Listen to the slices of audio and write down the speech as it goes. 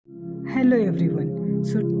Hello everyone.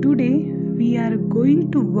 So today we are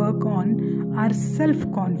going to work on our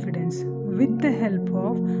self-confidence with the help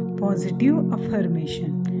of positive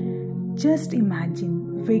affirmation. Just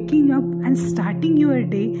imagine waking up and starting your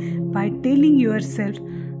day by telling yourself,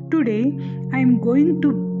 "Today I am going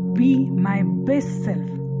to be my best self."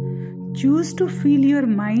 Choose to fill your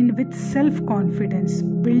mind with self-confidence,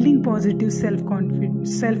 building positive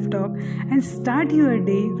self-talk, and start your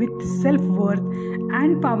day with self-worth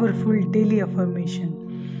and powerful daily affirmation.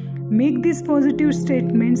 Make these positive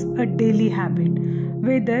statements a daily habit,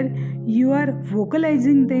 whether you are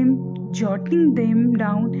vocalizing them, jotting them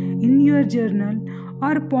down in your journal,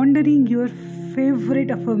 or pondering your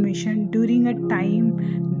favorite affirmation during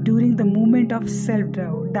the moment of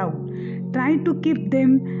self-doubt. Try to keep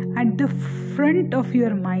them at the front of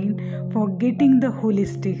your mind for getting the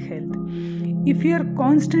holistic health. If you are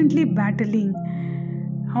constantly battling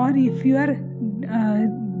or if you are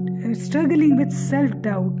struggling with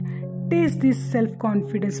self-doubt, taste this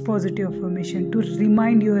self-confidence positive affirmation to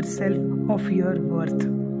remind yourself of your worth.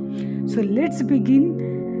 So let's begin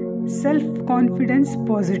self-confidence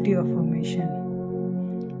positive affirmation.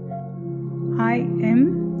 I am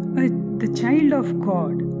the child of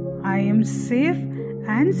God. I am safe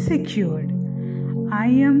and secured. I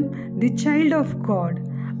am the child of God.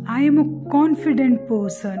 I am a confident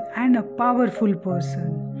person and a powerful person.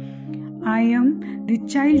 I am the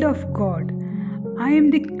child of God. I am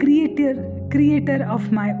the creator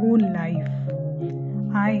of my own life.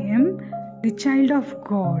 I am the child of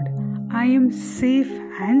God. I am safe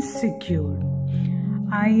and secured.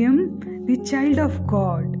 I am the child of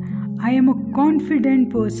God. I am a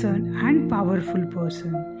confident person and powerful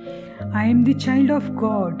person. I am the child of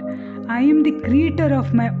God. I am the creator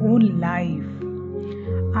of my own life.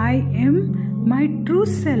 I am my true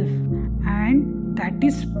self, and that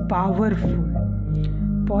is powerful.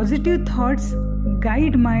 Positive thoughts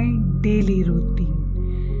guide my daily routine.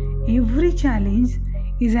 Every challenge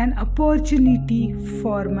is an opportunity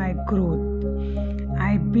for my growth.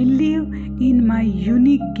 I believe in my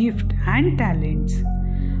unique gift and talents.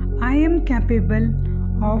 I am capable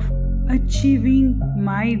of achieving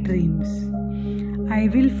my dreams. I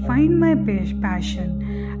will find my passion,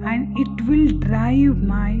 and it will drive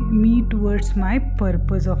me towards my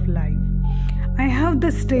purpose of life. I have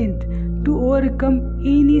the strength to overcome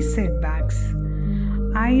any setbacks.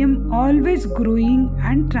 I am always growing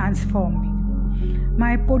and transforming.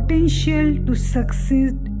 My potential to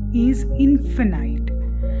succeed is infinite.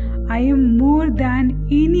 I am more than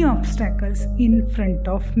any obstacles in front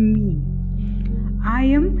of me. I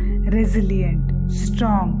am resilient,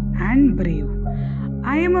 strong, and brave.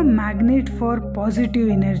 I am a magnet for positive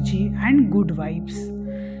energy and good vibes.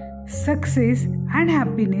 Success and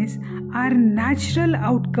happiness are natural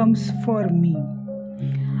outcomes for me.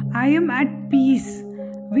 I am at peace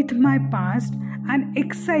with my past and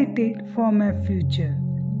excited for my future.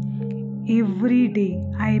 Every day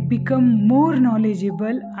I become more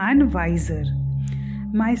knowledgeable and wiser.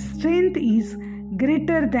 My strength is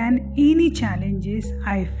greater than any challenges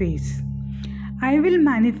I face. I will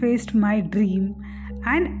manifest my dream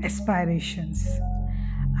and aspirations.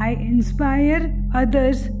 I inspire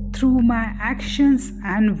others through my actions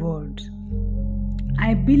and words.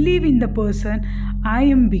 I believe in the person I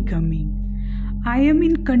am becoming. I am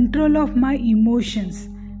in control of my emotions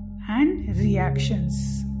and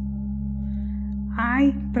reactions.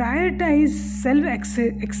 I prioritize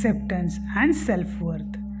self-acceptance and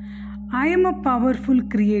self-worth. I am a powerful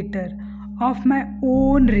creator of my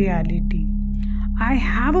own reality. I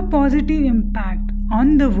have a positive impact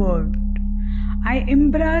on the world. I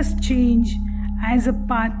embrace change as a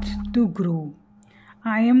path to grow.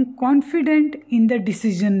 I am confident in the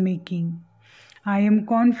decision making. I am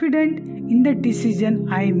confident in the decision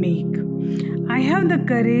I make. I have the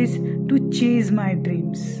courage to chase my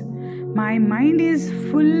dreams. My mind is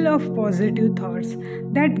full of positive thoughts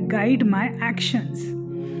that guide my actions.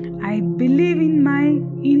 I believe in my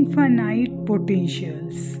infinite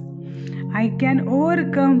potentials. I can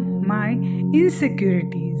overcome my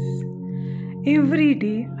insecurities. Every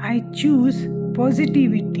day I choose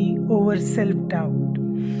positivity over self-doubt.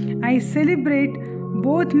 I celebrate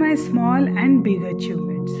both my small and big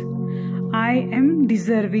achievements. I am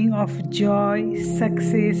deserving of joy,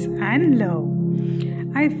 success, and love.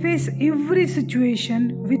 I face every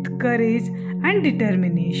situation with courage and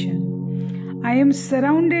determination. I am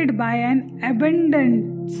surrounded by an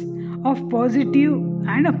abundance of positive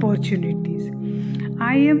and opportunities.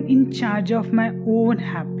 I am in charge of my own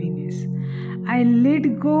happiness. I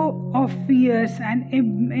let go of fears and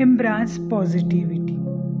embrace positivity.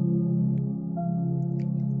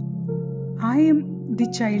 I am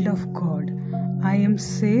the child of God. I am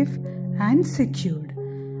safe and secured.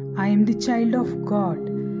 I am the child of God.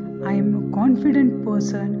 I am a confident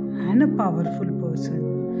person and a powerful person.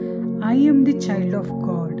 I am the child of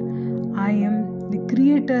God. I am the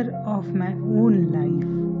creator of my own life.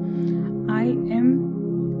 I am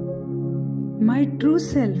my true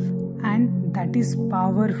self, and that is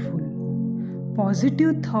powerful.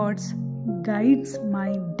 Positive thoughts guides my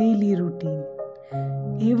daily routine.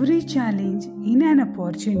 Every challenge is an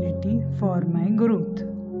opportunity for my growth.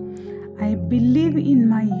 I believe in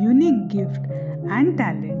my unique gift and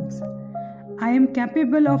talents. I am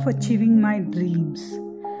capable of achieving my dreams.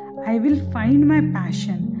 I will find my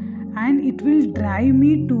passion and it will drive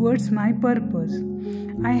me towards my purpose.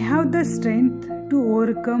 I have the strength to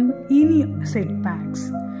overcome any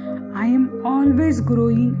setbacks. I am always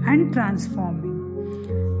growing and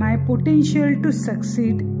transforming. My potential to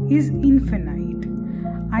succeed is infinite.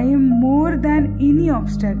 I am more than any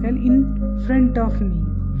obstacle in front of me.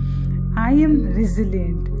 I am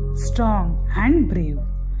resilient, strong, and brave.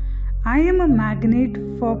 I am a magnet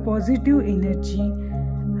for positive energy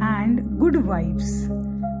and good vibes.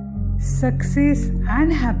 Success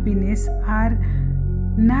and happiness are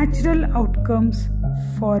natural outcomes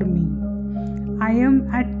for me. I am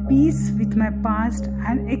at peace with my past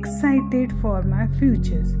and excited for my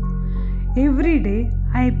futures. Every day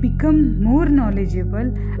I become more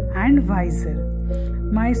knowledgeable and wiser.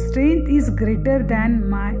 My strength is greater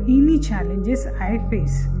than any challenges I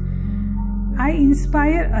face. I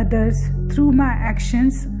inspire others through my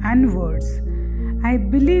actions and words. I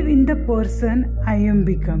believe in the person I am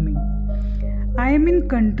becoming. I am in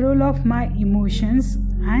control of my emotions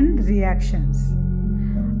and reactions.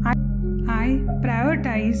 I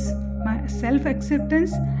prioritize my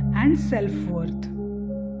self-acceptance and self-worth.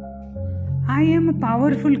 I am a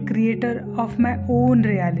powerful creator of my own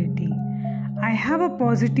reality. I have a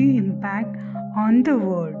positive impact on the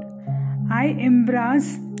world. I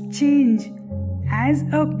embrace change as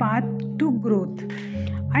a path to growth.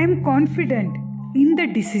 I am confident in the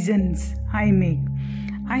decisions I make.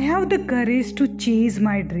 I have the courage to chase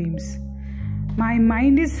my dreams. My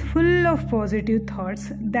mind is full of positive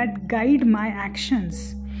thoughts that guide my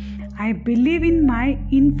actions. I believe in my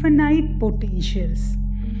infinite potentials.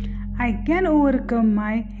 I can overcome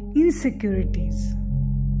my insecurities.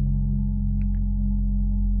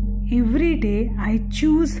 Every day I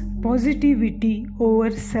choose positivity over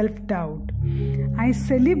self-doubt. I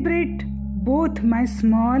celebrate both my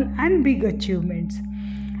small and big achievements.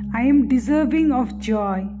 I am deserving of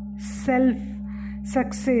joy,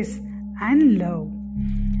 success, and love.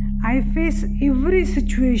 I face every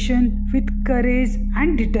situation with courage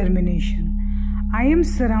and determination. I am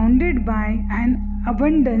surrounded by an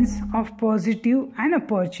abundance of positive and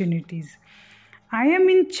opportunities. I am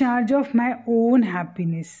in charge of my own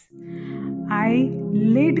happiness. I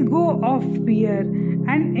let go of fear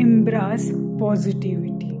and embrace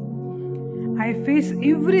positivity. I face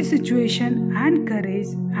every situation and courage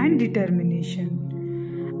and determination.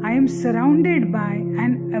 I am surrounded by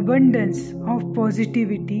an abundance of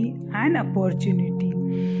positivity and opportunity.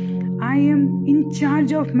 I am in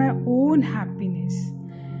charge of my own happiness.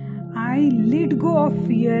 I let go of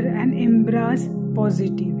fear and embrace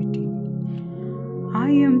positivity. I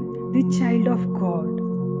am the child of God.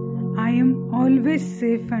 I am always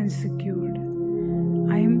safe and secured.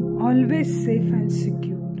 I am always safe and secured.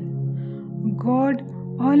 God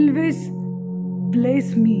always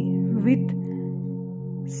bless me with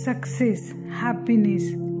success, happiness,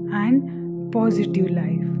 and positive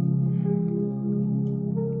life.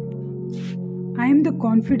 I am the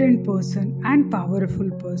confident person and powerful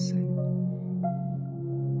person.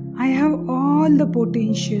 I have all the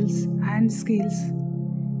potentials and skills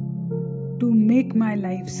to make my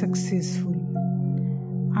life successful.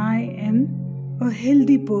 I am a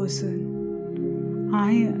healthy person.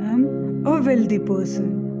 I am a wealthy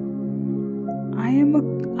person.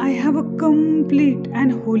 I have a complete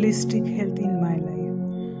and holistic health in my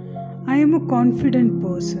life. I am a confident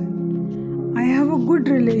person. I have a good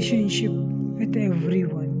relationship with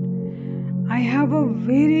everyone. I have a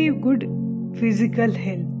very good physical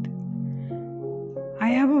health. I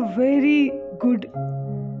have a very good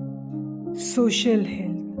social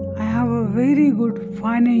health. I have a very good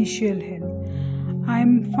financial health. I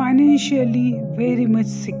am financially very much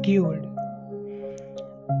secured.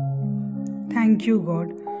 Thank you,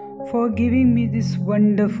 God, for giving me this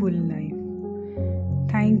wonderful life.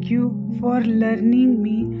 Thank you for learning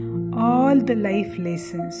me all the life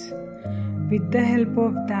lessons. With the help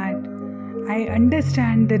of that, I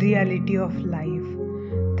understand the reality of life.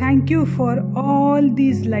 Thank you for all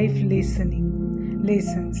these life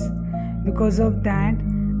lessons. Because of that,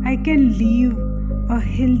 I can live a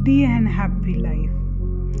healthy and happy life.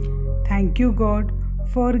 Thank you, God,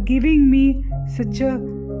 for giving me such a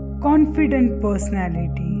confident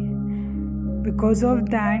personality. Because of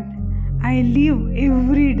that, I live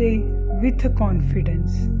every day with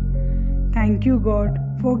confidence. Thank you, God,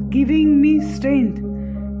 for giving me strength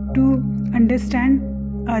to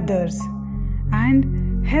understand others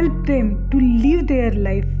and help them to live their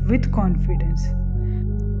life with confidence.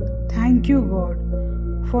 Thank you,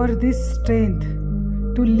 God, for this strength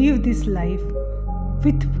to live this life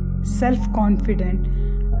with self-confidence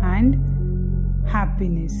and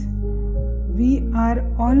happiness. We are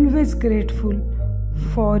always grateful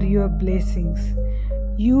for your blessings.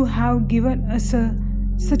 You have given us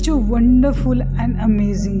such a wonderful and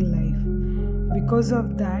amazing life. Because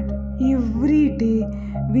of that, every day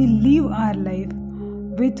we live our life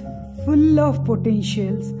with full of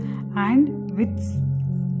potentials and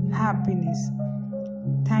with happiness.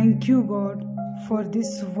 Thank you, God, for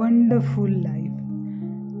this wonderful life.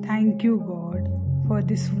 Thank you, God, for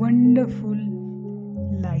this wonderful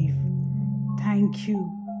life. Thank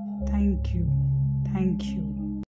you, thank you, thank you.